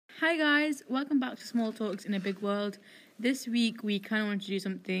Hi guys, welcome back to Small Talks in a Big World. This week we kind of wanted to do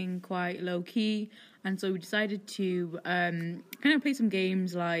something quite low key, and so we decided to kind of play some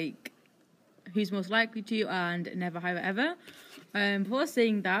games like Who's Most Likely to and Never Have Ever. Before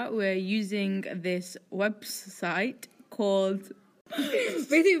saying that, we're using this website called.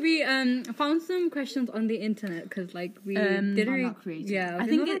 Basically, we found some questions on the internet because, like, we didn't. I'm not creative. Yeah, I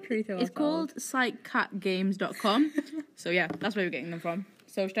think it's called psychcatgames.com. So yeah, that's where we're getting them from.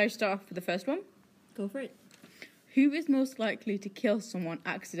 So should I start off with the first one? Go for it. Who is most likely to kill someone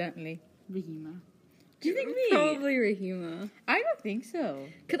accidentally? Rahima. Do you think me? Probably Rahima. I don't think so.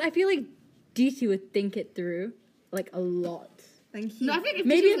 Because I feel like DT would think it through, like, a lot. Thank you. No, I think if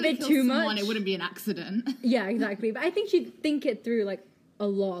maybe she a was bit kill too someone, much. it wouldn't be an accident. Yeah, exactly. But I think she'd think it through, like, a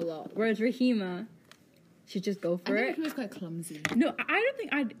lot. Whereas Rahima, she'd just go for I it. think he was quite clumsy. No, I don't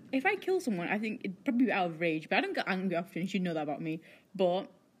think I'd. If I kill someone, I think it'd probably be out of rage. But I don't get angry often. She'd know that about me. But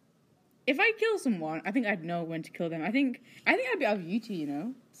if I kill someone, I think I'd know when to kill them. I think I'd be out of you two, you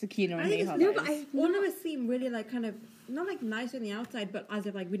know, Sakina and Neha. No, but all of us seem really like kind of not like nice on the outside, but as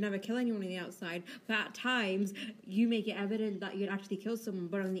if like we'd never kill anyone on the outside. But at times, you make it evident that you'd actually kill someone,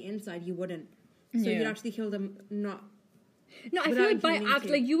 but on the inside, you wouldn't. So you'd actually kill them not. No, I feel like by act,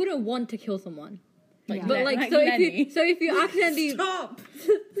 like, you wouldn't want to kill someone. Like, But, like, so Lenny. if you accidentally... Stop!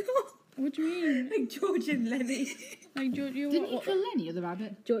 What do you mean? Like George and Lenny. Like George, Didn't he kill Lenny or the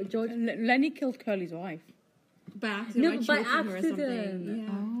rabbit? George... Lenny killed Curly's wife. By accident, No, by by choking her or accident. something.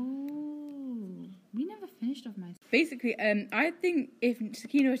 Yeah. Oh. We never finished off my... Basically, I think if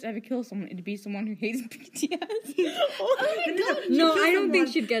Sakina was to ever kill someone, it'd be someone who hates BTS. No, I don't think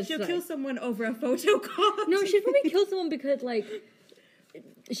she'd get She'll that. kill someone over a photo card. No, she'd probably kill someone because, like,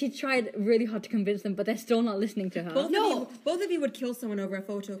 she tried really hard to convince them, but they're still not listening to her. Both of you would kill someone over a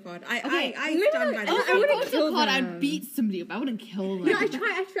photo card. I no, stand by no, that. I wouldn't kill them. I'd beat somebody up. I wouldn't kill them. No,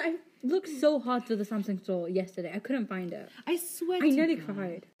 I looked so hard for the Samsung store yesterday. I couldn't find it. I swear I to nearly God.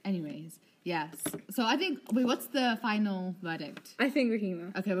 cried. Anyways, yes. So I think... Wait, what's the final verdict? I think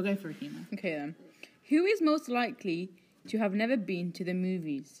Rahima. Okay, we'll go for Rahima. Okay then. Who is most likely to have never been to the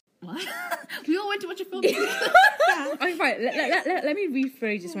movies? What? We all went to watch a film. Okay, fine. Let me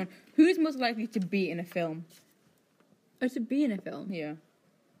rephrase this one. Who is most likely to be in a film? Or to be in a film. Yeah.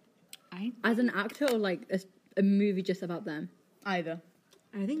 As an actor or, like, a movie just about them? Either.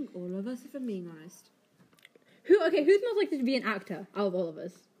 I think all of us, if I'm being honest. Who's most likely to be an actor out of all of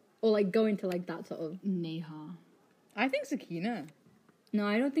us? Or, like, go into, like, that sort of... Neha. I think Sakina. No,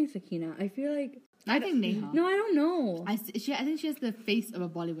 I don't think Sakina. I feel like... I think Neha. No, I don't know. I think she has the face of a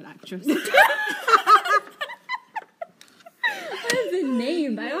Bollywood actress. I have the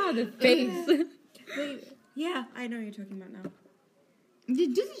name, but I don't have the face. Wait, yeah, I know what you're talking about now.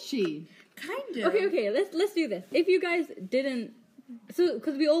 Doesn't she? Kind of. Okay, let's do this. If you guys didn't... So,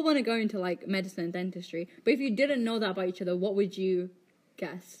 because we all want to go into, like, medicine and dentistry, but if you didn't know that about each other, what would you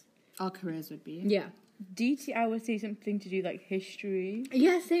guess? Our careers would be. Yeah. DT, I would say something to do like history.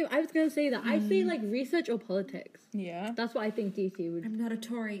 Yeah, same. I was going to say that. I'd say, like, research or politics. Yeah. That's what I think DT would... I'm not a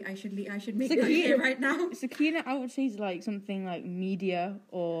Tory. I should make Sakina- that clear right now. Sakina, I would say is like something like media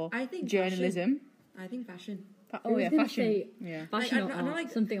or I think journalism. I think fashion. Oh yeah, I was gonna fashion. say Yeah. Fashion Like, or I'm not art,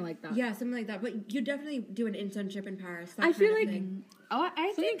 like- something like that. Yeah, something like that. But you definitely do an internship in Paris. That I feel kind of like- thing. Oh, I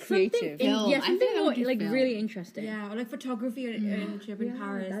Something think creative. Film. Yeah, I something think I more, would do like, film. really interesting. Yeah, or like photography or internship in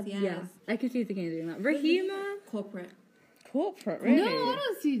Paris. Yes. Yeah, I could see Sakina doing that. Rahima... Corporate. Corporate, really? No, I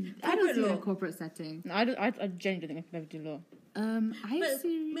don't see law. a corporate setting. No, I genuinely think I could never do law. I But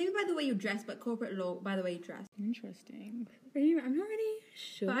see. maybe by the way you dress, but corporate law by the way you dress. Interesting. Rahima, I'm not really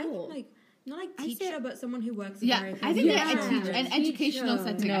sure. But I think like not like I teacher, say- but someone who works. In Yeah, very I think Yeah. a teacher, an educational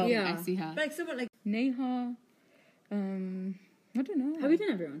Teacher. setting. No. I see her. But like someone like Neha. I don't know. Have we done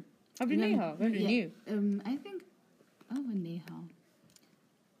everyone? Have we done Neha? Very new. I think. Oh, Neha.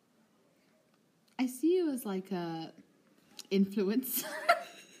 I see you as like a influence.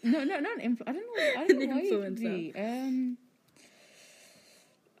 No, not an influ- I don't know. I don't know why you could Influencer. be.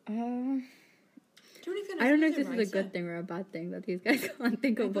 I don't know if this is a good thing or a bad thing that these guys can't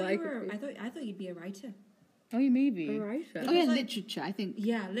think I of what I thought, could be. I thought you'd be a writer. Oh, you may be. A writer. Oh yeah, like- literature. I think.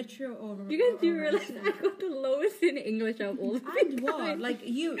 Yeah, literature or. You guys do or realize writer. I got the lowest in English out of all of And you what? guys. Like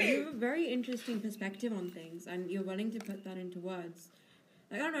you have a very interesting perspective on things, and you're willing to put that into words.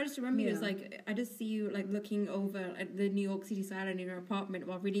 Like, I don't know. I just remember you as Yeah. like I just see you like looking over at the New York City skyline in your apartment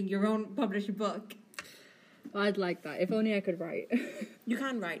while reading your own published book. I'd like that. If only I could write. You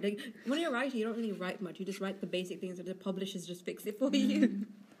can write. Like when you're a writer, you don't really write much. You just write the basic things that the publishers just fix it for you.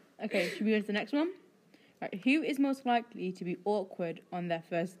 Okay, should we go to the next one? Right, who is most likely to be awkward on their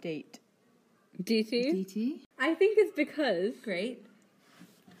first date? DT? DT. I think it's because... Great.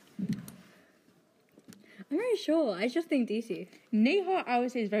 not sure. I just think DC. Neha, I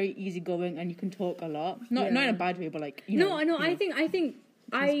would say, is very easygoing and you can talk a lot. Not in a bad way, but like you know. No. I think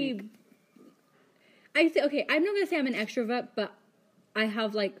I say okay. I'm not gonna say I'm an extrovert, but I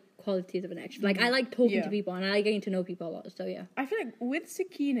have like qualities of an extrovert. Like I like talking to people and I like getting to know people a lot. So yeah. I feel like with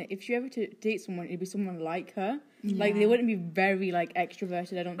Sakina, if she ever to date someone, it'd be someone like her. Like they wouldn't be very like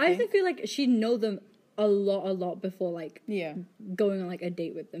extroverted. I don't. I think. also feel like she'd know them a lot before like going on like a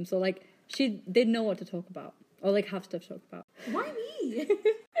date with them. So like they'd know what to talk about or like have stuff to talk about. Why me?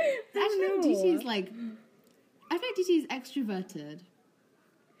 I think DT is like, I think DT is extroverted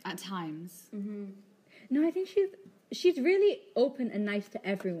at times. No, I think she's really open and nice to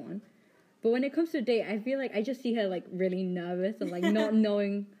everyone. But when it comes to a date, I feel like I just see her like really nervous and like not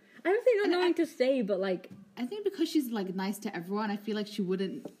knowing. I don't say not knowing to say, but like I think because she's like nice to everyone, I feel like she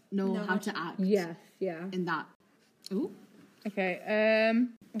wouldn't know how to act. yes, yeah. In that. Ooh. Okay.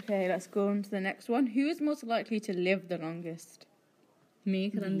 Okay. Let's go on to the next one. Who is most likely to live the longest? Me,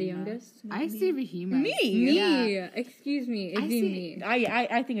 because I'm the youngest. I see Rahima. Me? Me, Yeah. excuse me, it'd I be see- me.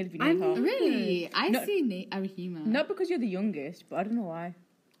 I think it'd be Neha. Really? I No. see Rahima. Not because you're the youngest, but I don't know why.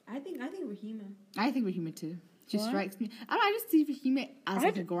 I think Rahima. I think Rahima too. She Why? strikes me. I just see Rahima as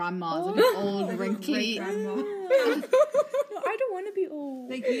like a grandma, as like Oh. an old, wrinkly. Grandma. No, I don't want to be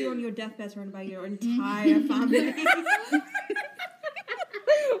old. Like you on your deathbed surrounded by your entire family.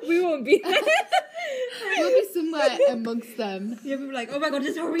 We won't be. We'll be somewhere amongst them. You'll be like, oh my god,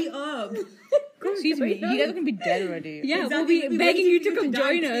 just hurry up. Excuse me, you guys are gonna be dead already. Yeah, Exactly, we'll be we'll be begging waiting you for to you come to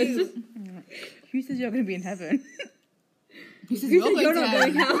die join us. too. Who says you're gonna be in heaven? Who says Who you're says going you're to not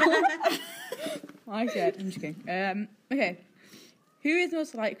going heaven? out? I said. I'm just kidding. Okay. Who is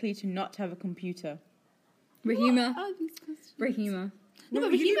most likely to not have a computer? Rahima. Oh, these questions. Rahima. No,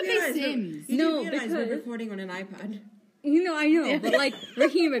 but you Rahima realize plays we're- Sims. You No, do realize we're because- recording on an iPad. You know, I know, but like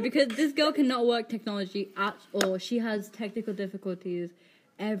Rahima, because this girl cannot work technology at all. She has technical difficulties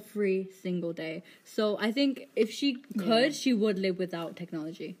every single day. So I think if she could, she would live without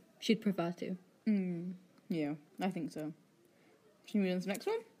technology. She'd prefer to. Yeah, I think so. Should we move on to the next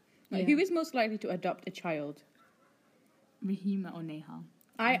one? Like, Yeah. who is most likely to adopt a child? Rahima or Neha.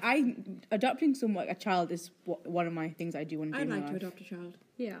 I adopting a child is one of my things I do want to do. I'd in my like to life. adopt a child.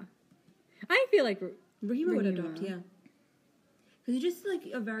 Yeah. I feel like Rahima would Rahima. adopt, yeah. Because you're just like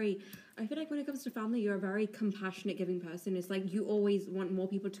I feel like when it comes to family, you're a very compassionate, giving person. It's like you always want more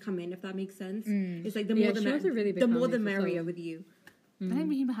people to come in, if that makes sense. It's like the Yeah, more the she has a really big the more family, the so- merrier with you. I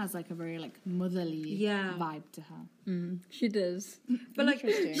think Rahima has like a very like motherly vibe to her. she does. But like,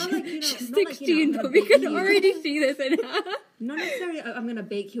 Interesting. not like, She's not like, 16, I'm but gonna we bake can you- already see this in her. Not necessarily, I'm gonna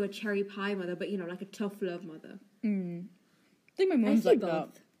bake you a cherry pie mother, but like a tough love mother. I think my I mom's see like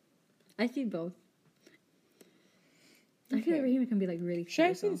both. that. I see both. I feel like Rahima can be like really Should I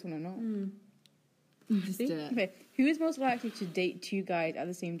cute see as this one or not? Just do it. Okay, who is most likely to date two guys at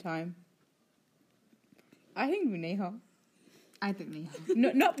the same time? I think it'd be Neha. I think Neha.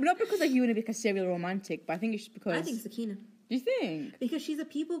 No, not because like you want to be like a serial romantic, but I think it's just because. I think Sakina. Do you think? Because she's a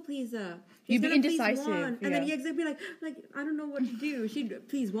people pleaser. She's You'd be gonna please indecisive, one, and then yeah. you'd be like, I don't know what to do. She'd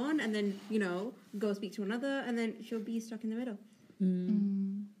please one, and then go speak to another, and then she'll be stuck in the middle.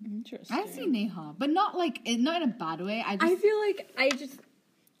 Interesting. I see Neha, but not like not in a bad way. I I just feel like I just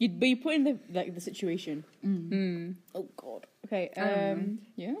But you put in the situation. Oh God. Okay.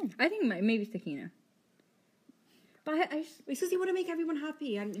 Yeah. I think maybe Sakina. But I just, Because you want to make everyone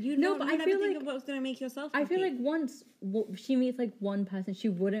happy, and you No, don't but I never feel think like- of what's going to make yourself I happy. feel like once she meets like one person, she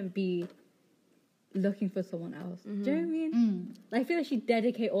wouldn't be looking for someone else. Do you know what I mean? I feel like she'd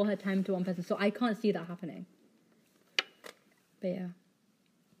dedicate all her time to one person, so I can't see that happening. But yeah.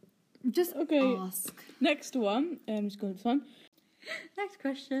 just Okay. ask. Next one. Just go to this one. Next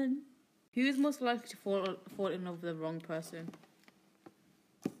question. Who is most likely to fall in love with the wrong person?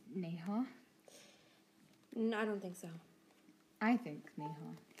 Neha. No, I don't think so. I think Neha.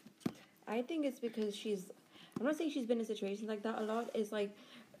 I think it's because I'm not saying she's been in situations like that a lot. It's like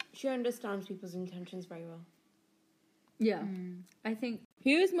she understands people's intentions very well. Yeah. I think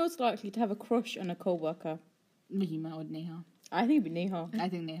Who is most likely to have a crush on a co-worker? Rahima or Neha. I think it'd be Neha. I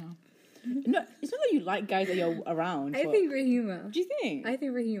think Neha. No, it's not that you like guys that you're around. I but- think Rahima. Do you think? I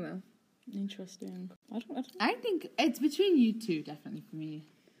think Rahima. Interesting. I don't. I think it's between you two, definitely for me.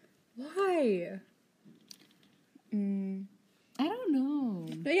 Why? I don't know.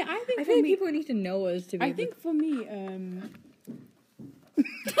 But yeah, I think I for feel like me, people need to know us to be. I think for me,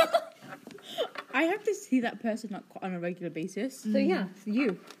 I have to see that person on a regular basis. so. Yeah,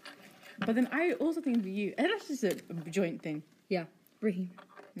 you. But then I also think for you, and that's just a joint thing. Yeah, Rahima.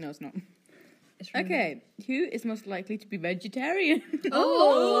 No, it's not. It's Rahima. Okay, who is most likely to be vegetarian?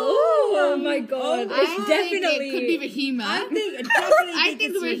 Oh my my god. I It's think definitely. it could be Rahima. I think definitely I think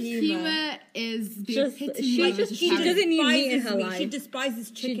it's Rahima. Rahima is the Just- epitome she of just- a she vegetarian. doesn't need meat in despises her me. life. She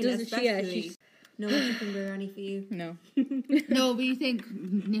despises chicken, doesn't- especially. she's- No chicken biryani for you. No. No, but you think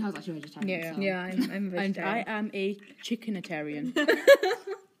Neha's actually vegetarian. Yeah. So. Yeah, I'm And vegetarian. I am a chickenitarian.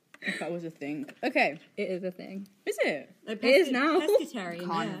 If that was a thing. Okay. It is a thing. Is it? Like, It is now. Pescatarian,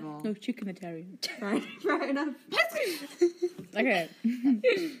 Carnivore. No, chickenitarian. yeah. Right, fair enough. Okay.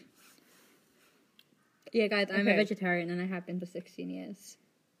 Yeah, guys, I'm a Okay. vegetarian and I have been for 16 years.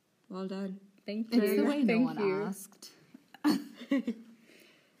 Well done. Thank you. It's the way no Thank one you. asked.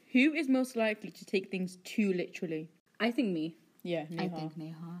 Who is most likely to take things too literally? I think me. Yeah, I Neha, think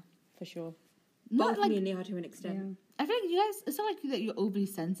Neha. for sure. Not Both like me and Neha to an extent. I feel like you guys. It's not like that you're overly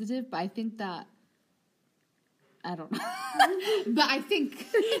sensitive, but I think that. I don't know. But I think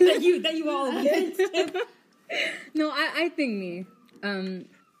that you all No, I think me.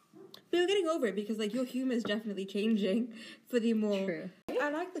 But you're getting over it because like your humor is definitely changing for the more. True. I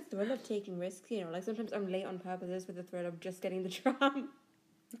like the thrill of taking risks. You know, like sometimes I'm late on purpose for the thrill of just getting the tram.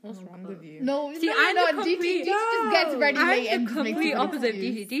 What's wrong with you? no. See, no, I'm no, the DT complete- just gets ready late I'm and the just makes complete an opposite of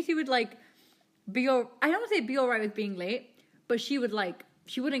excuse. DC. DC would like be I don't say be alright with being late, but she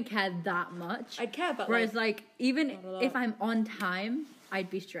wouldn't care that much. I'd care, but Whereas like even not a lot. if I'm on time, I'd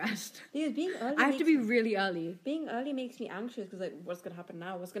be stressed. because being early, I have to be really early. being early makes me anxious because like what's gonna happen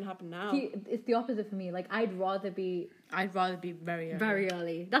now? What's gonna happen now? See, it's the opposite for me. Like I'd rather be I'd rather be very early. very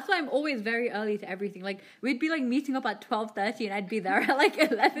early. That's why I'm always very early to everything. Like we'd be like meeting up at 12:30 and I'd be there at like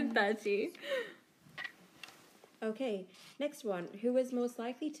 11:30. Okay, next one. Who is most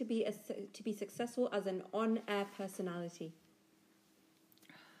likely to be successful as an on-air personality?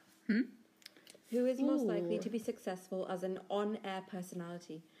 Who is most likely Ooh. to be successful as an on-air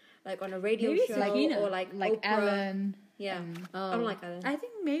personality, like on a radio Maybe show Sakina. or like Like Oprah? Ellen. Yeah, Oh. I don't like Ellen. I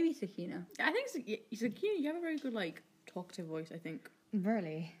think maybe Sakina. I think Sakina, you have a very good like talkative voice. I think.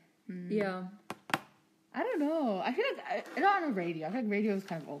 Really? Yeah. I don't know. I feel like not on a radio. I feel like radio is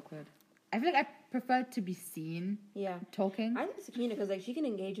kind of awkward. I feel like I prefer to be seen Yeah, talking. I think Sakina because like she can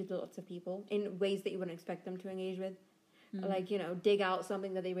engage with lots of people in ways that you wouldn't expect them to engage with. Like, you know, dig out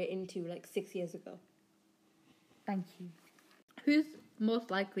something that they were into like 6 years ago. Thank you. Who's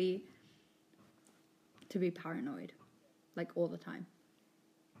most likely to be paranoid, like all the time?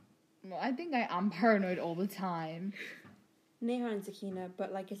 Well, I think I am paranoid all the time. Neha and Sakina,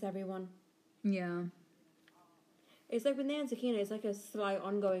 but like it's everyone. Yeah. It's like with Neha and Sakina, it's like a slight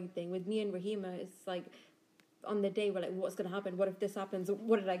ongoing thing. With me and Rahima, it's like on the day we're like, what's gonna happen? What if this happens?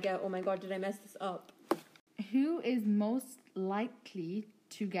 What did I get? Oh my god, did I mess this up? Who is most likely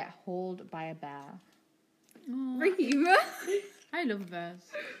to get hauled by a bear? Rahima? I love bears.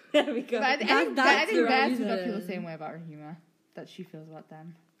 There we go. But I think that's the bears would not feel the reason. same way about Rahima that she feels about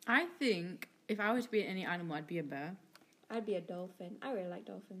them. I think if I were to be any animal, I'd be a bear. I'd be a dolphin. I really like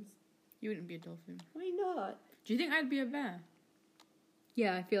dolphins. You wouldn't be a dolphin. Why not? Do you think I'd be a bear?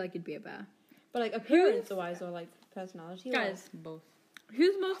 Yeah, I feel like you'd be a bear. But like appearance-wise or like personality-wise, Guys, Both.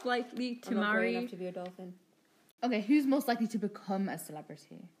 who's most likely to I'm not brave marry? enough to be a dolphin. Okay, who's most likely to become a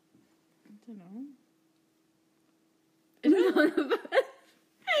celebrity? I don't know. None of us.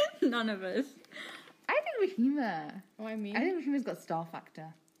 None of us. I think Rahima. Oh, I mean, I think Rahima's got star factor.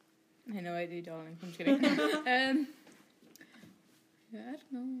 I know I do, darling. I'm just kidding. Yeah, I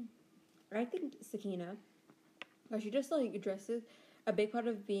don't know. I think Sakina, but she just like dresses. A big part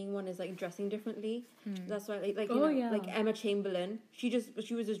of being one is like dressing differently. That's why, like you Oh, know, yeah. like Emma Chamberlain, she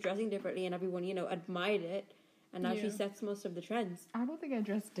was just dressing differently, and everyone admired it, and now she Yeah. sets most of the trends. I don't think I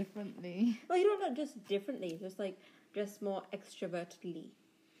dress differently. Well, you don't know, just differently, just like dress more extrovertedly.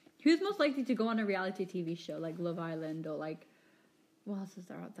 Who's most likely to go on a reality TV show like Love Island or like what else is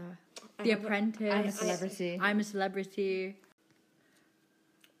there out there? I The have a- Apprentice. I'm a celebrity. I'm a Celebrity.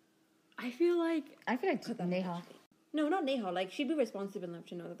 I feel like I feel like Neha. No, not Neha. Like she'd be responsible enough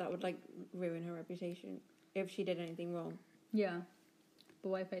to know that would like ruin her reputation if she did anything wrong. yeah, but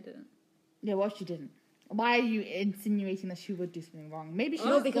what if I didn't? Yeah, what she didn't. Why are you insinuating that she would do something wrong? Maybe she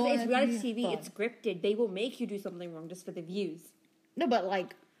No, was because going it's to reality be TV. fun. It's scripted. They will make you do something wrong just for the views. No, but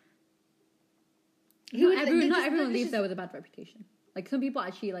like, Not would- everyone, they not just- everyone they leaves just there with a bad reputation. Like some people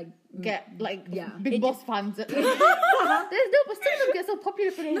actually like get like yeah. Big It Boss fans. There's no, but some of them get so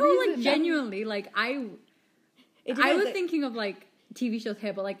popular for no No, reason. like genuinely, like I It was depends, like, thinking of like TV shows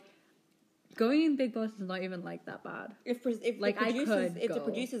here, but like going in Big Boss is not even like that bad. If Like, the I producers, could if the go.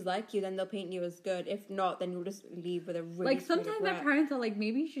 producers like you, then they'll paint you as good. If not, then you'll just leave with a really Like sometimes my regret. parents are like,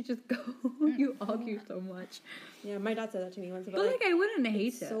 maybe you should just go. You argue so much, Yeah, my dad said that to me once. but like I wouldn't hate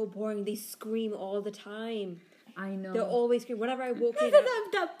it's it. so boring. They scream all the time. I know. They're always screaming. Whenever I walk in,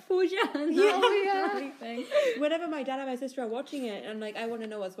 that Pooja. whenever my dad and my sister are watching it, and like I want to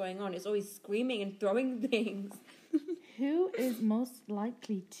know what's going on, it's always screaming and throwing things. Who is most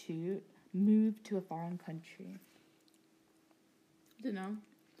likely to move to a foreign country? I don't know.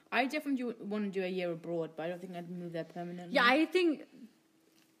 I definitely want to do a year abroad, but I don't think I'd move there permanently. Yeah, I think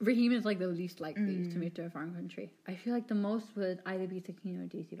Raheem is like the least likely to move to a foreign country. I feel like the most would either be Sakina or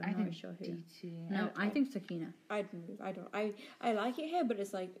DT, but I'm not really sure who. DT. No, I think Sakina. I'd move. I don't. I like it here, but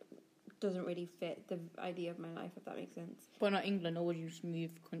it's like doesn't really fit the idea of my life, if that makes sense. But not England, or would you just move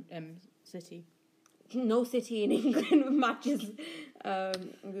city? No city in England matches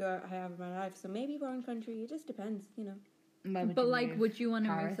where I have in my life. So maybe foreign country. It just depends, you know. But like, would you want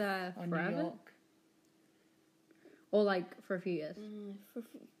to move Paris there or forever? New York? Or like for a few years?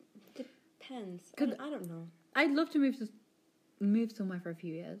 Depends. I don't know. I'd love to move somewhere for a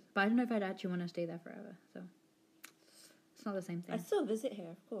few years, but I don't know if I'd actually want to stay there forever. So it's not the same thing. I'd still visit here,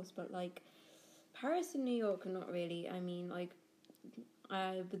 of course, but like Paris and New York are not really. I mean, like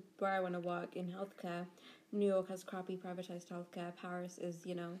where I want to work in healthcare, New York has crappy privatized healthcare. Paris is,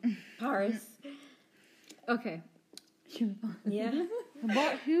 you know, Paris. Okay. Yeah.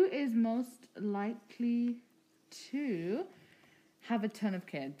 But who is most likely to have a ton of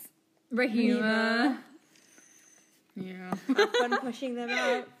kids? Rahima. Yeah. Have fun pushing them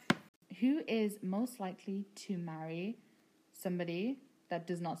out. Who is most likely to marry somebody that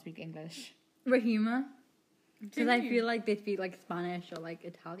does not speak English? Rahima. Because I feel like they'd speak like Spanish or like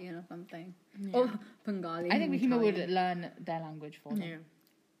Italian or something. Yeah. Or Bengali. I think Rahima Italian. would learn their language for them. Yeah.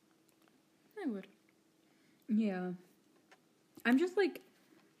 I would. Yeah. I'm just like,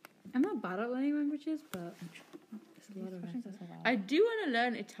 I'm not bad at learning languages, but it's a lot of Questions are so loud. it. I do want to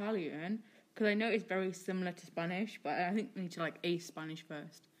learn Italian because I know it's very similar to Spanish, but I think we need to like ace Spanish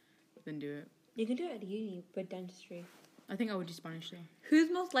first, then do it. You can do it at uni with dentistry. I think I would do Spanish though.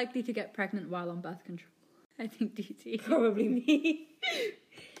 Who's most likely to get pregnant while on birth control? I think DT. Probably me.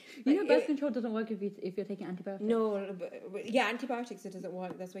 You know, birth control doesn't work if you're taking antibiotics. No, but yeah, antibiotics, it doesn't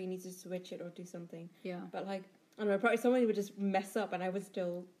work. That's why you need to switch it or do something. Yeah. But like, I don't know, probably someone would just mess up and I would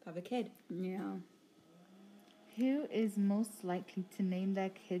still have a kid. Yeah. Who is most likely to name their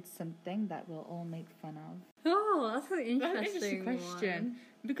kids something that we'll all make fun of? Oh, that's an That's interesting an interesting question.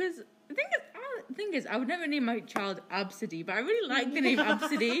 Because the thing is, I would never name my child Absidy, but I really like the name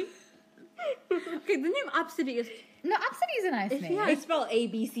Absidy. Okay, the name Absidy is... No, Absidy is a nice name. yeah. It's spelled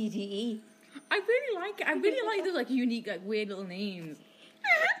ABCDE. I really like it. I really like those like unique, like weird little names.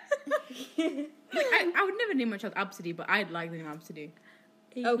 I would never name my child Absidy, but I'd like the name Absidy.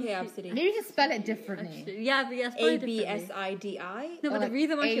 Okay, Absidy. Maybe just spell it differently. Yeah, but yes, spell it differently. ABSIDI. No, but the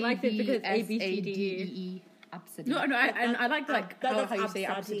reason why she likes it is because ABCDE. ABCDE. Absidy. E. No, I like like that's how you say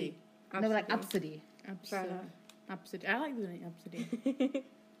Absady. Absidy. No, like Absidy. Fair enough. Absidy. I like the name Absidy.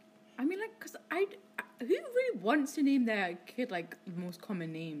 I mean, like, cause who really wants to name their kid like the most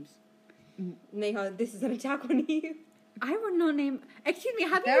common names? Neha, this is an attack on you. I would not name... Excuse me,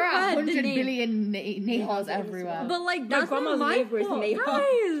 have There you are heard 100 the name? billion Nehas everywhere. But like, My that's not grandma's my neighbour is fault. Neha.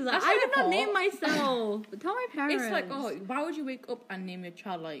 Guys, That's I not would your not name fault. myself. Tell my parents. It's like, oh, why would you wake up and name your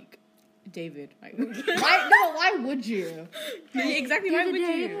child like David? Like, Why would you? The Exactly, why other would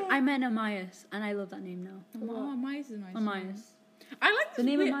day, you? I met Amias, and I love that name now. Oh, Amias is a nice. Amias. I like The this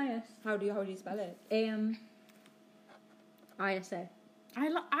name weird- Amias. How do you spell it? ISA.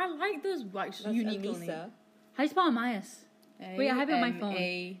 I like those like That's unique little Amisa. names. How do you spell Amias? Wait, I have it on my phone.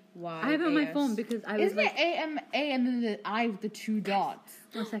 A-M-A-Y-A-S. I have it on my phone because I was Isn't like... it A-M-A and then the I with the two dots?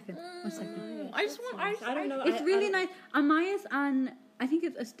 One second. I just want. I don't know. It's really nice. Amias and I think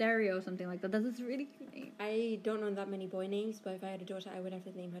it's Asterio or something like that. That's this really cute name. I don't know that many boy names, but if I had a daughter, I would have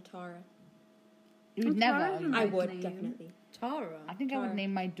to name her Tara. You would Oh, never. Tara's a I nice would, name. definitely. Tara. I think I would Tara.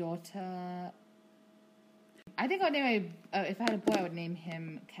 name my daughter. I think I would name my. If I had a boy, I would name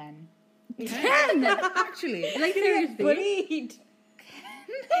him Ken. Ken! Actually, Like seriously? Bullied.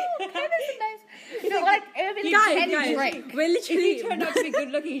 no, Ken is a nice. No, like it would be Ken Drake. We're If he literally... turned out to be good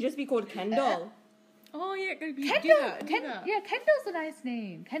looking, he'd just be called Kendall. Oh yeah, do Kendall. that. Do that. Oh, Yeah, Kendall's a nice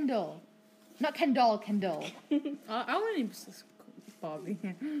name. Kendall, not Kendall. Kendall. I want to name Barbie.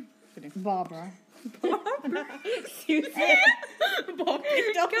 Barbara. Susan. Bobby.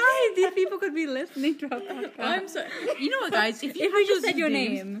 Guys, these people could be listening to our podcast. I'm sorry. You know what, guys? If we just those said your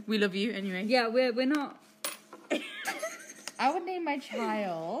names, name. we love you anyway. Yeah, we're not... I would name my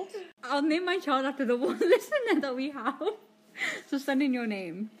child. I'll name my child after the one listener that we have. So send in your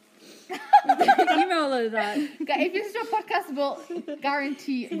name. Email us that. If this is your podcast, we'll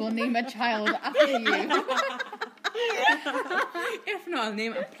guarantee we'll name a child after you. If not, I'll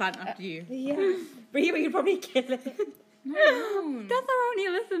name a plant after you. Yeah. Rahima, you'd probably kill it. No. That's our only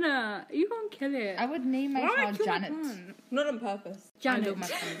listener. You can't kill it. I would name my Why would I child kill my Janet plant? Not on purpose. I Janet. love my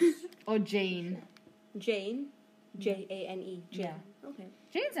plants. or Jane. Jane. Jane. Yeah. Okay.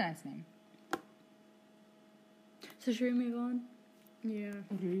 Jane's a nice name. So should we move on? Yeah.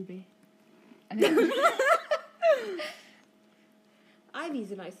 Ruby. Oh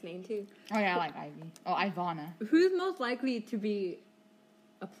Ivy's a nice name too. yeah, I like Ivy. Or Ivana. Who's most likely to be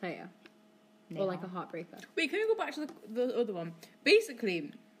a player? Or like a Neha. heartbreaker? Wait, can we go back to the other one?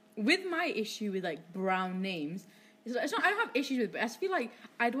 Basically, with my issue with like brown names, it's not I don't have issues with it, but I just feel like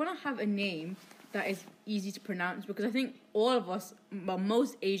I'd want to have a name that is easy to pronounce because I think all of us, well,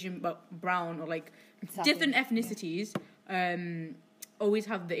 most Asian but brown or like Exactly. different ethnicities, always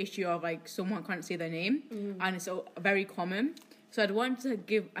have the issue of like someone can't say their name, and it's very common. So I'd want to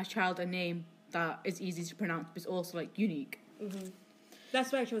give a child a name that is easy to pronounce, but it's also like unique.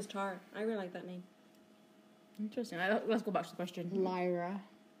 That's why I chose Tara. I really like that name. Interesting. Let's go back to the question. Lyra.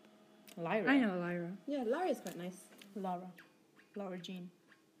 Lyra. I know Lyra. Yeah, Larry's quite nice. Laura Jean.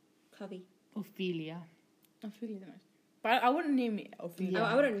 Covey. Ophelia. Ophelia, nice. But I wouldn't name it Ophelia.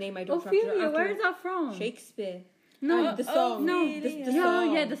 Yeah. I wouldn't name my daughter Ophelia, after where is that from? Shakespeare. No, The song. no. The Yeah,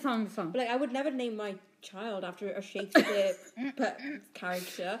 song. yeah, the song. But like, I would never name my child after a Shakespeare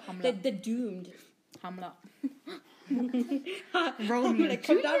character. They're doomed. Hamlet. Romeo Like,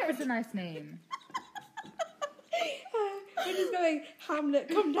 come down Jr. is a nice name. I'm just going, Hamlet,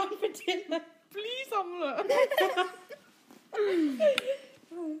 come down for dinner. Please, Hamlet.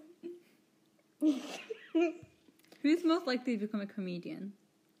 Who's most likely to become a comedian?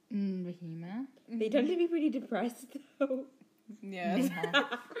 Rahima. They tend to be pretty depressed though. Yeah.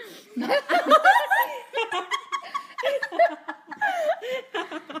 Neha.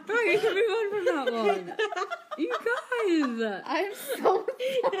 Right, you can move on from that one. You guys! I'm so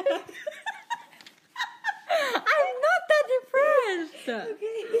I'm not that depressed!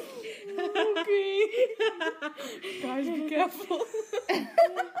 Okay. Guys, be careful.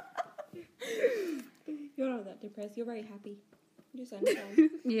 You're not that depressed. You're very happy. You just understand.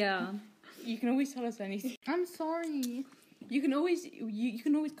 Yeah. You can always tell us anything. I'm sorry. You can always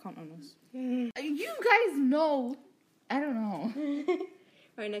count on us. You guys know. I don't know.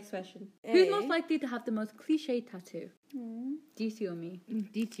 Right, next question. Who's most likely to have the most cliche tattoo? DC or me?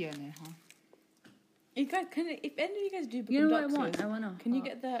 DT or Neha. You guys, if any of you guys do become You know what I doctors, want? I want to. can you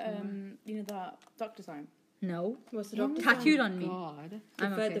get the that doctor sign? No. What's the doctor Tattooed sign? on me. God.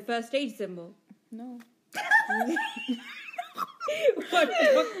 I'm okay. The first stage symbol. No. What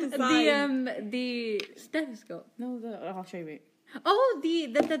doctor sign? The stethoscope. No, I'll show you it. Oh, the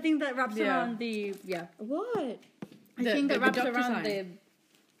thing that wraps Yeah. around the What? the The- thing that the wraps doctor around sign.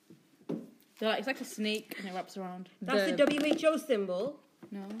 It's like a snake and it wraps around. That's the WHO symbol.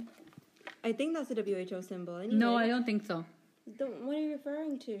 No. I think that's the WHO symbol. Anyway. No, I don't think so. What are you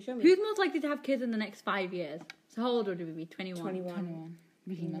referring to? Show me. Who's most likely to have kids in the next 5 years? So how old would we be? 21. 21? 21.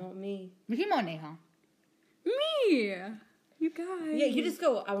 Rahima. Not me. Rahima or Neha? Me. You guys. Yeah, you just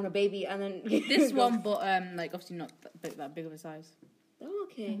go, I want a baby, and then... This go, one, but like obviously not that big of a size. Oh,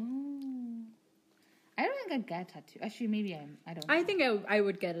 okay. I don't think I'd get a tattoo. Actually, maybe I don't. I think I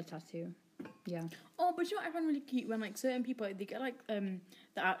would get a tattoo. Yeah. Oh, but you know what I find really cute when like certain people they get like the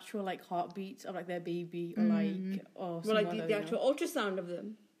actual like heartbeats of like their baby or like or Well, like someone, the you know. actual ultrasound of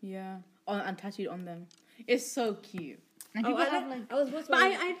them. Yeah, and tattooed on them. It's so cute. And Oh, people I, have like. I was bored, so But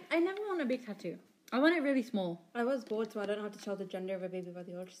I never want a big tattoo. I want it really small. I was bored, so I don't know how to tell the gender of a baby by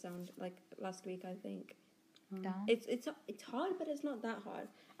the ultrasound. Like last week, I think. Down. It's hard, but it's not that hard.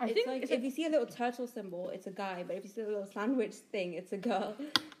 I It's think like it's if you see a little turtle symbol, it's a guy, but if you see a little sandwich thing, it's a girl.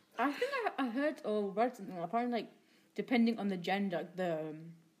 I think I heard or read something. Apparently, like depending on the gender,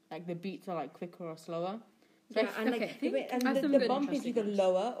 the beats are like quicker or slower. Yeah, and okay, like if it, and I have some the good bump is interesting either ones.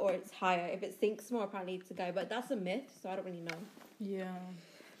 lower or it's higher. If it sinks more, apparently it's a guy, but that's a myth, so I don't really know. Yeah,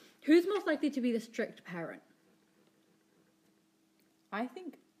 Who's most likely to be the strict parent? I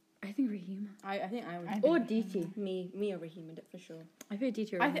think Rahima. I think I would. I Or think- DT. Me or Rahima, for sure. I feel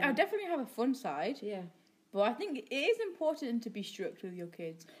DT or I Rahima. definitely have a fun side, Yeah. but I think it is important to be strict with your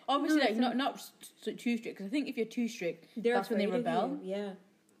kids. Obviously, No, like it's not too strict. Because I think if you're too strict, They're that's when they afraid of rebel. you, yeah.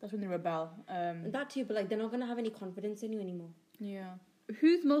 That's when they rebel. And that too, but like they're not gonna have any confidence in you anymore. Yeah.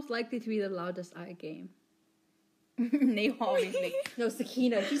 Who's most likely to be the loudest at a game? Neha, obviously. No,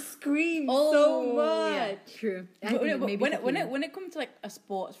 Sakina, she screams Oh, so much. yeah. True. When it comes to like a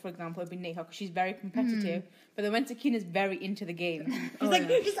sports, for example, it'd be Neha because she's very competitive. But then when Sakina's very into the game, She's like,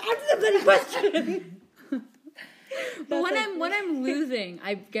 just answer the bloody question. But when I'm losing,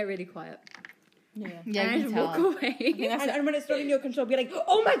 I get really quiet. Yeah. Yeah, and I you just can walk tell. away. And when it's not in your control, be like,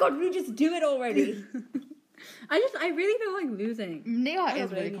 oh my god, will you just do it already? I really don't like losing. Neha don't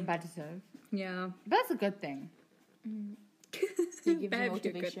is really blame you. competitive. Yeah. But that's a good thing. It gives you That'd be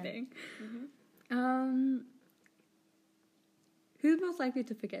a good motivation. thing. Who's most likely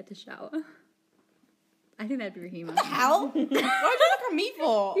to forget to shower? I think that'd be Rahima. How? Why'd you look at me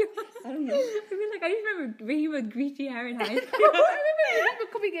for? I don't know. I mean, like, I just remember Rahima with greasy hair in high school. I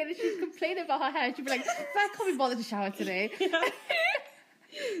remember coming in and she'd complain about her hair. She'd be like, I can't be bothered to shower today.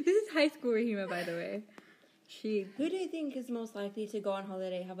 This is high school Rahima, by the way. She. Who do you think is most likely to go on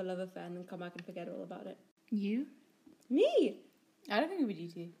holiday, have a love affair, and then come back and forget all about it? You? Me. I don't think it would be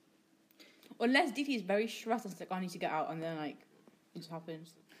DT. Unless DT is very stressed and it's like, I need to get out, and then like it just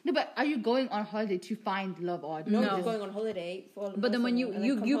happens. No, but are you going on holiday to find love or No, No. just going on holiday for. But then when you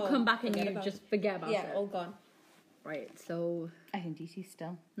home, come back and forget you about just it. forget about yeah, it. all gone. Right. So I think DT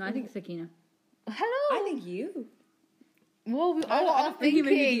still. no, I think Sakina. Hello. I think you. Whoa, we all I are don't Rahima, who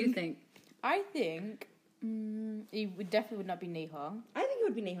do you thinking. think? I think it definitely would not be Neha. I think it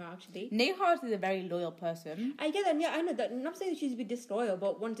would be Neha actually. Neha is a very loyal person. I get that. Yeah, I know that. I'm not saying that she'd be disloyal,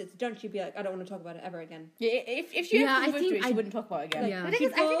 but once it's done, she'd be like, I don't want to talk about it ever again. Yeah, if she Yeah, had I to think it, she I- wouldn't talk about it again. Yeah. The thing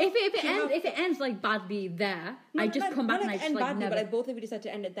is, I think If it ends like badly there, I just come back and I just end like badly, never. but like both of you decide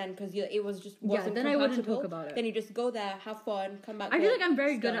to end it then because it was just Yeah, wasn't then I wouldn't compatible. talk about it. Then you just go there, have fun, come back. I feel home, like I'm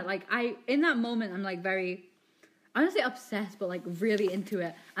very it's good done. at like in that moment I'm like very. I don't say obsessed, but like really into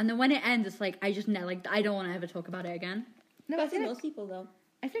it. And then when it ends, it's like I just like I don't want to ever talk about it again. No, But I I think think most people though.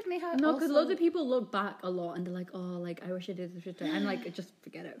 I think Neha. No, because also- loads of people look back a lot and they're like, oh, like I wish I did this. I'm like, just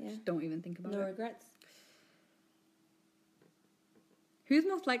forget it. Yeah. Just don't even think about No it. regrets. Who's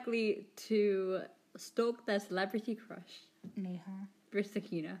most likely to stalk their celebrity crush? Neha. Versus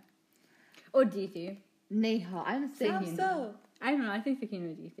Sakina. Or DT. Neha. I'm saying. How so? I don't know. I think Sakina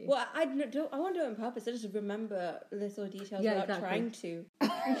or DT. Well, I won't do it on purpose. I just remember little details Yeah, without exactly. trying to.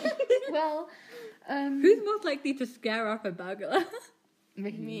 Well, Who's most likely to scare off a burglar?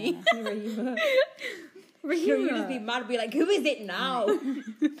 me. Rahima. Rahima. You just be mad, be like, who is it now?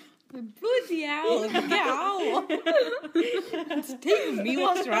 Bloody hell, get out. It's taking me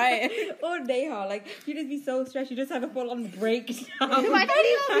what's right. Or Neha, like you just be so stressed, you just have a full on breakdown. No, but I think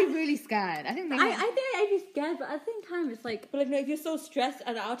Neha would be really scared. I think Neha. I think I'd be scared, but at the same time, it's like But like, no, if you're so stressed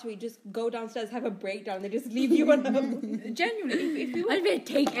and out of it, just go downstairs, have a breakdown, they just leave you alone. Genuinely, if we were I'd be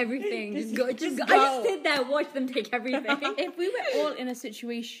take everything. Just go. Just I go. just sit there, watch them take everything. if we were all in a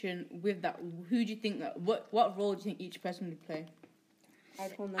situation with that, who do you think that what role do you think each person would play?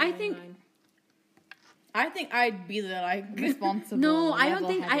 I'd call I think- 999. I think I'd be the like responsible. No, I don't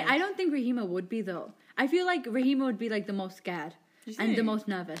think. level-headed. I don't think Rahima would be though. I feel like Rahima would be like the most scared You and the think? most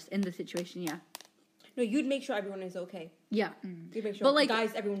nervous in the situation. Yeah, No, you'd make sure everyone is okay. yeah. You'd make sure, But, like-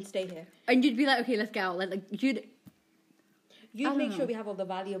 guys, everyone stay here. And you'd be like, okay, let's get out. Like you'd. You'd don't make know. sure we have all the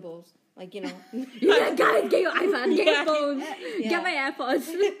valuables. Like, you know. You're like, guys, get your iPad, get Yeah. your phones, Yeah. get my AirPods,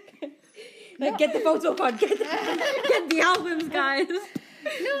 Like, get the photo card, get the... get the albums, guys.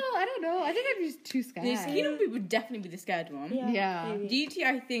 No, I don't know. I think I'd be just too scared. The Sakina would definitely be the scared one. Yeah. maybe. DT,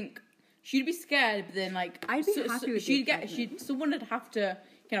 I think she'd be scared, but then like I'd be happy with the excitement. someone would have to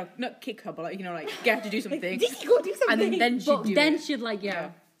not kick her, but like like get her to do something, Did you go do and something? then she'd But do then it. she'd like,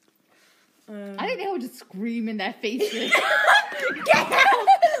 yeah. I think they would just scream in their faces.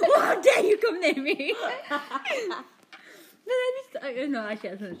 How dare you come near me? No, actually,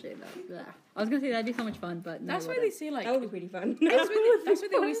 I was gonna say that. Blah. I was gonna say that'd be so much fun, but no, That's it why they wouldn't. say like That would be pretty fun. that's why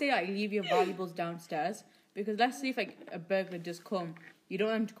they always say like leave your valuables downstairs, because let's say if like a burglar does come, you don't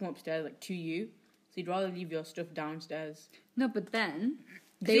want them to come upstairs like to you, so you'd rather leave your stuff downstairs. No, but then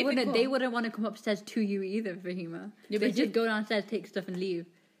if they they wouldn't. come- They wouldn't want to come upstairs to you either, Fahima. Yeah, They but just go downstairs, take stuff, and leave.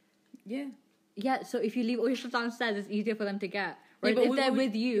 Yeah. Yeah, so if you leave all your stuff downstairs, it's easier for them to get. Right? but if they're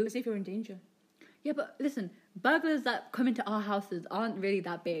with you. But say if you're in danger. Yeah, but listen, burglars that come into our houses aren't really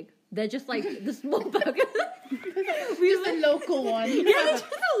that big. They're just like the small burglars. Just a local one. Yeah, they're just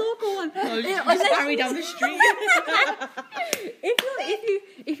a local one. Yeah, Just unless- carry down the street.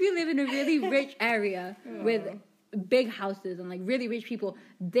 if you live in a really rich area with big houses and like really rich people,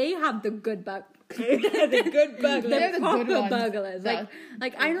 they have the good The good burglar. They're the good proper ones. burglars. Yeah.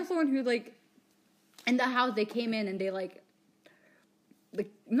 Like I know someone who like in the house they came in and they like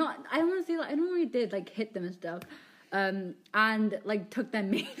not I don't want to say like I don't know what he did like hit them and stuff, and like took their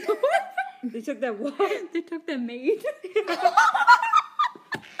maid. They took their what? They took their maid.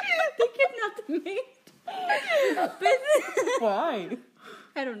 They kidnapped the maid. Why?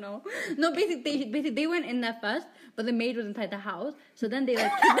 I don't know. No, basically they went in there first, but the maid was inside the house. So then they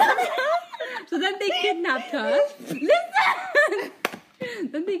like kidnapped her. So then they kidnapped her. Listen.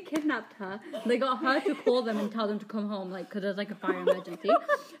 Then they kidnapped her. They got her to call them and tell them to come home, like, because there's like a fire emergency.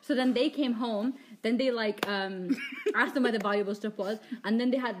 So then they came home. Then they like asked them where the valuable stuff was, and then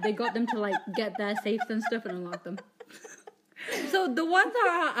they got them to like get their safes and stuff and unlock them. So the ones that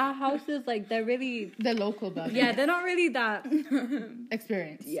are at our houses, like, they're really The local burglars. yeah, they're not really that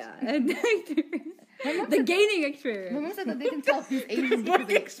Experience. yeah. The gaining experience. My mom said that they can tell who's Asian because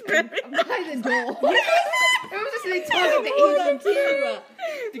they by the door. It was just like talking the Asian too.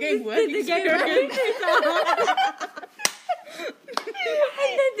 The game work The game experience.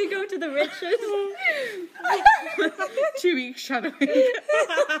 And then they go to the riches. 2 weeks shadowing. Quite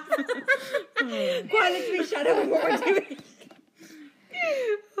literally shadowing what we're doing.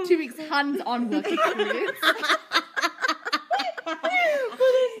 2 weeks hands-on work experience.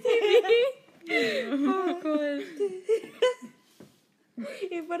 Oh god.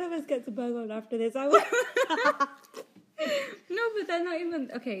 If one of us gets a burglar after this, I will No, but they're not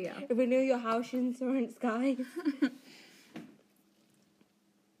even okay. Yeah. renew your house insurance, guys.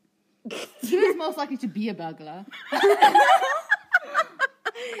 Who is most likely to be a burglar?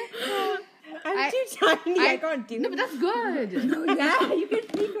 I'm too tiny. I can't do No, but that's good. Yeah, you can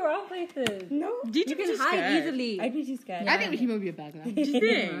sneak around places. No. You can hide easily. I'd be too scared. I think Rahima would be a burglar. Do you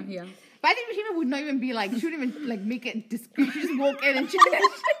think? Yeah. But I think Rahima would not even be like, she wouldn't even like make it discreet. She just walk in and she Be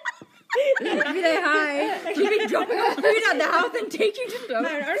like, hi. She'd be dropping off food at the house and take you to stuff.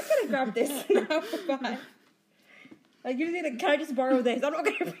 Man, I'm just gonna grab this now. Bye. Like, you need to, can I just borrow this? I'm not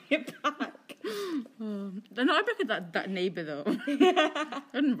gonna bring it back. They're not back at that neighbour though. I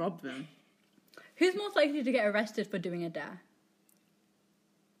didn't rob them. Who's most likely to get arrested for doing a dare?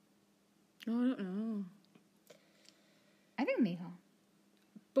 Oh, I don't know. I think Neha.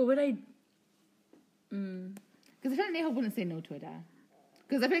 But would I? Because I feel like Neha wouldn't say no to a dare.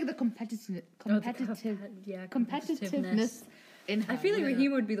 Because I feel like the competitiveness in her. I feel like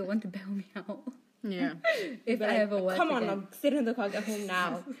Raheem would be the one to bail me out Yeah. if I ever were. Come to on, get- I'm sitting in the car, get home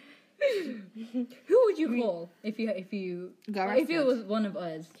now. Who would you call if you Got if it arrested. was one of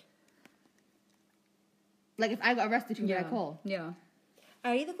us? Like if I got arrested, who would I call? Yeah.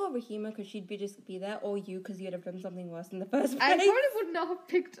 I'd either call Rahima because she'd just be there, or you because you'd have done something worse in the first place. I probably would not have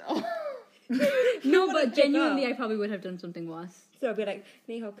picked up. No, but pick genuinely, up. I probably would have done something worse. So I'd be like,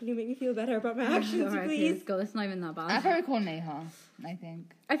 Neha, can you make me feel better about my actions, Alright, okay, please? let's go. It's not even that I'd bad. probably call Neha, I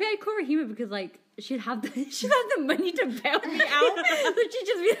think. I feel like I'd call Rahima because like she'd have the money to bail me out. So she'd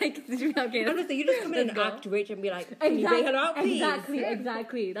just be like, okay, Honestly, you just come in and let's go. act rich and be like, can you bail her out, please?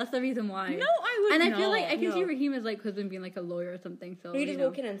 Exactly. That's the reason why. No, I would And I not. feel like I can see no. Rahima's like husband being like a lawyer or something. So Or you just know.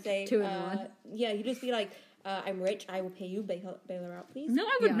 walk in and say, 2 in 1. yeah, you just be like, I'm rich, I will pay you, bail her out, please. No,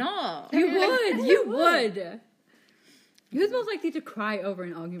 I would Yeah. not. You would. You would. Who's most likely to cry over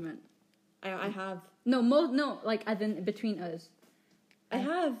an argument? I have. No, like as in between us. I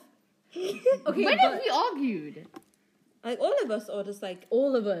have. Okay, When but have we argued? Like, all of us, or just like,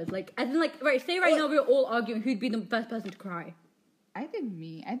 all of us, like as in like right. Say right now we're all arguing. Who'd be the first person to cry? I think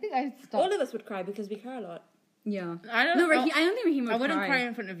me. I think I'd stop. all of us would cry because we cry a lot. Yeah. I don't. No, I, I don't think Raheem would I wouldn't cry. cry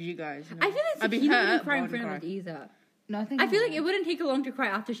in front of you guys. No. I feel like I'd be Sakina hurt, wouldn't cry but I in wouldn't front of us either. No, I think I feel like it wouldn't take her long to cry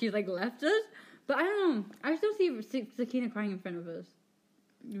after she's like left us. But I don't know. I still see Sakina crying in front of us.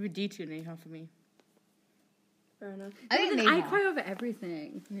 You would D2 Neha for me. Fair enough. I think Listen, Neha. I cry over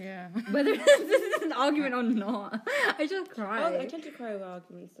everything, Yeah. whether this is an argument or not. I just cry. I tend to cry over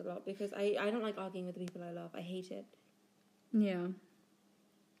arguments a lot because I don't like arguing with the people I love. I hate it. Yeah.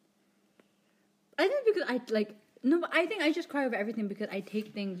 I think because I like no, but I think I just cry over everything because I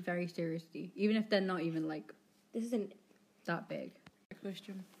take things very seriously, even if they're not even like This isn't. that big.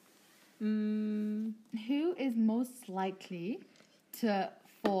 Question. Who is most likely to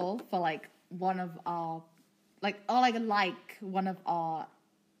fall for like one of our, like one of our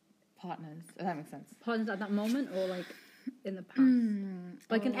partners? If that makes sense. Partners at that moment, or like in the past,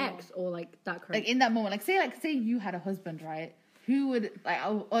 like an ex, or like that current. Like in that moment, like say you had a husband, right? Who would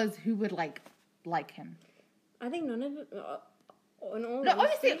us? Who would like him? I think none of it. In all No,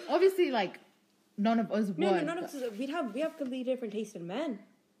 honesty- obviously, like none of us would. No, none of us. We have completely different taste in men.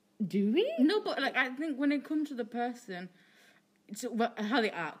 Do we? No, but like I think when it comes to the person, it's how they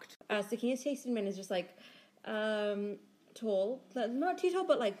act. Sakina's taste in men is just like tall, not too tall,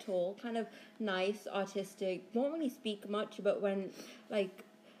 but like tall, kind of nice, artistic. Won't really speak much, but when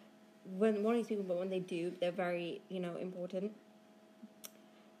won't really speak, but when they do, they're very important.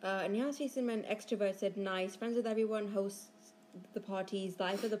 And Neha's taste in men, extroverted, nice, friends with everyone, hosts the parties,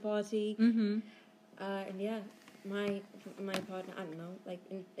 life of the party. Mm-hmm. And yeah, my partner, I don't know, like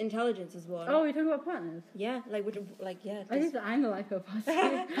intelligence is one. Oh, we're talking about partners. Yeah, like yeah. I think I know like her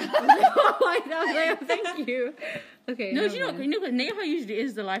partner. Oh my god, thank you. Okay. No, never do you know? mind. You know, Neha usually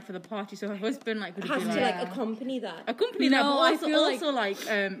is the life of the party, so her husband like would has be to like like accompany that. accompany No, that, but I also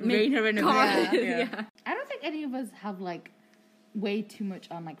feel rein her in a God, bit. yeah. I don't think any of us have like way too much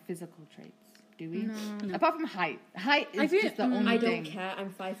on like physical traits, do we? No. Apart from height. Height I is feel- just the only I thing. don't care. I'm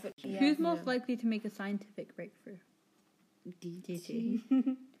 5 foot. Yeah. Who's most likely to make a scientific breakthrough? DT.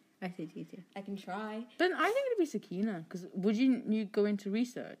 I say DT. I can try. Then I think it'd be Sakina, because would you go into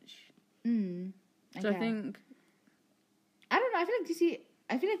research? Mm. So I Okay. think I don't know. I feel like DC.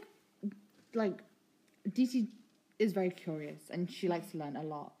 I feel like DC is very curious and she likes to learn a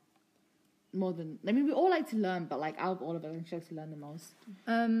lot more than. I mean, we all like to learn, but like out of all of us, she likes to learn the most.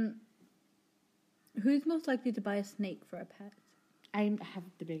 Who's most likely to buy a snake for a pet? I have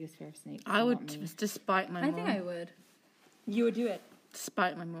the biggest fear of snakes. I so would, not me. despite my I mom. think I would. You would do it.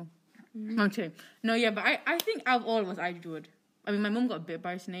 Despite my mom. Okay. No, yeah, but I think out of all of us, I would. I mean, my mom got bit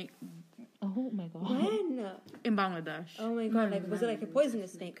by a snake Oh my god. When? in Bangladesh. Oh my god! Like, was it like a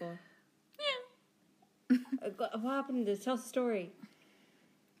poisonous snake or? Yeah. What happened? Tell us the story.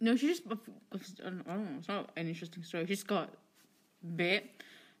 No, she just. I don't know. It's not an interesting story. She just got bit.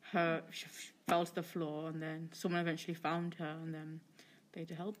 She fell to the floor, and then someone eventually found her, and then they had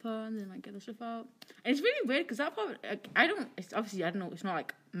to help her, and then like get the stuff out. And it's really weird because that part, like, I don't. It's obviously I don't know. It's not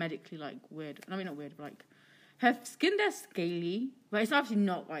like medically like weird. I mean, not weird, but like her skin there's scaly, but it's obviously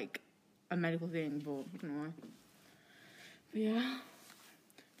not like a medical thing. But I don't know. But yeah.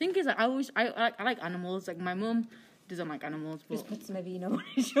 Thing is, like, I like animals. Like my mum doesn't like animals, but Just put some Aveeno on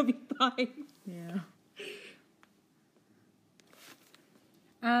it. She'll be fine. yeah.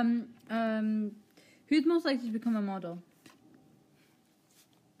 Who's most likely to become a model?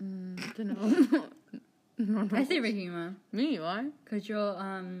 I don't know. No. I say Rahima, Me, why? because you're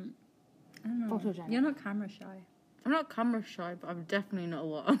I don't know. Photogenic. You're not camera shy. I'm not camera shy, but I'm definitely not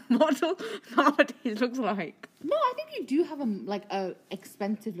what a model nowadays looks like. No, I think you do have a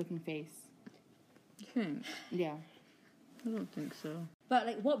expensive looking face. You think? Yeah. I don't think so. But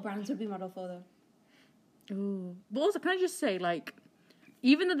like, what brands would be model for though? Ooh. But also, can I just say, like,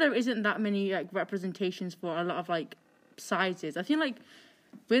 even though there isn't that many like representations for a lot of like sizes, I feel like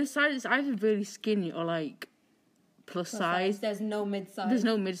with sizes, either really skinny or like plus size. There's no mid size. There's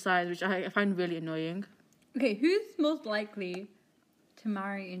no mid size, which I find really annoying. Okay, who's most likely to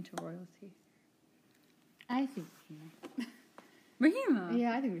marry into royalty? I think. Rahima.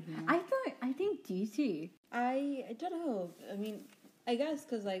 Yeah, I think. I think DT. I don't know. I mean, I guess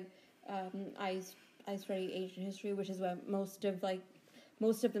because like I study Asian history, which is where most of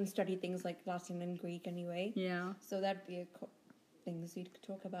them study things like Latin and Greek anyway. Yeah. So that'd be things we'd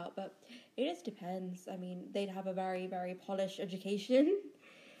talk about. But it just depends. I mean, they'd have a very, very polished education.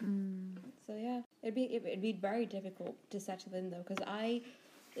 So yeah, it'd be very difficult to settle in though, because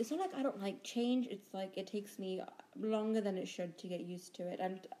it's not like I don't like change. It's like it takes me longer than it should to get used to it,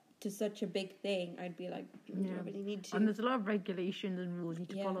 and to such a big thing, I'd be like, do I really need to? And there's a lot of regulations and rules you need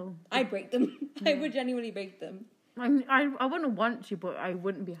to follow. I break them. I would genuinely break them. I wouldn't want to, but I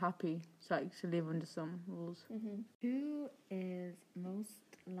wouldn't be happy to live under some rules. Who is most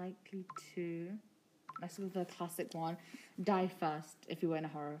likely to, let's go with the classic one, die first if you were in a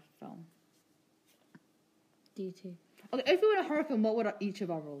horror film? DT. Okay, if we were in a horror film, what would each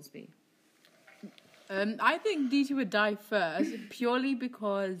of our roles be? I think DT would die first purely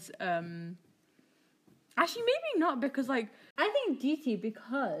because actually maybe not, because like I think DT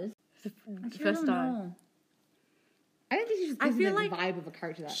because the actually, first I don't time. know. I don't think she just I gives me feel the like vibe of a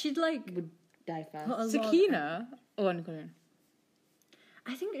character that She'd like would die first. put a lot- Sakina. Oh, I'm going.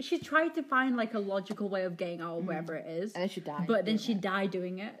 I think she tried to find like a logical way of getting out of wherever it is, And then she'd die. but then she'd die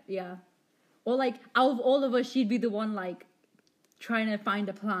doing it. Yeah, or like out of all of us, she'd be the one like trying to find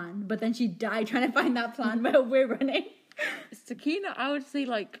a plan, but then she'd die trying to find that plan while we're running. Sakina, I would say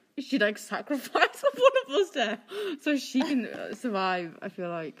like she'd like sacrifice one of us there so she can survive. I feel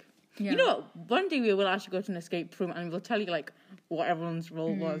like. Yeah. You know what? One day we will actually go to an escape room and we'll tell you like what everyone's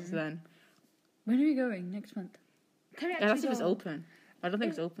role was then. When are we going next month? Can we Yeah, that's actually if it's go- open. I don't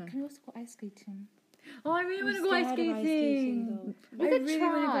think it's open. Can we also go ice skating? Oh, I really want to I'm go ice scared of ice skating. skating, We I could really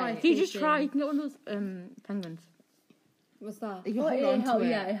want to go try. ice If you just skating. try, you can get one of those penguins. What's that? You can Oh, hold it on to it.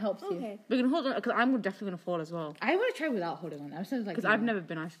 yeah, it helps you. Okay. We can hold on because I'm definitely gonna fall as well. I want to try without holding on. I'm sort of like Because I've never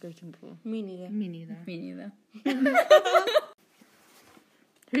been ice skating before. Me neither. Me neither. Me neither.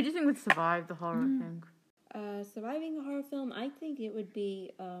 Who do you think would survive the horror thing? Surviving a horror film, I think it would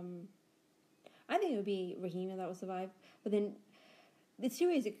be Rahima that would survive. But then there's two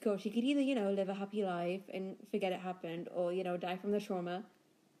ways it could go. She could either, live a happy life and forget it happened, or, die from the trauma.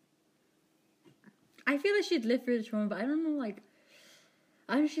 I feel like she'd live through the trauma, but I don't know, like,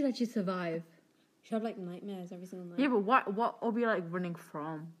 I don't feel like she'd survive. She'd have, like, nightmares every single night. Yeah, but what will be like running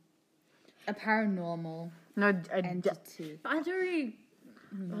from? A paranormal No, entity. But I don't really...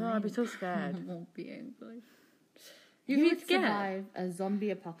 oh, I'd be so scared. I won't be able. You You'd would be scared. survive a zombie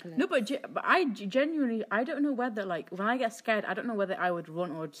apocalypse. No, but I genuinely, I don't know whether, like, when I get scared, I don't know whether I would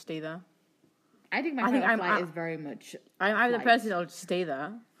run or stay there. I think my I think fight or I'm- flight is very much. I'm either the flight. person I'll just stay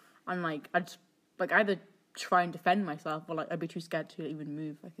there, and like I'd just, like either try and defend myself, or like I'd be too scared to even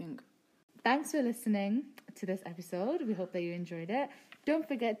move. I think. Thanks for listening to this episode. We hope that you enjoyed it. Don't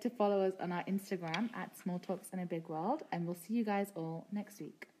forget to follow us on our Instagram at Small Talks in a Big World, and we'll see you guys all next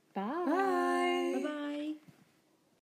week. Bye. Bye. Bye-bye.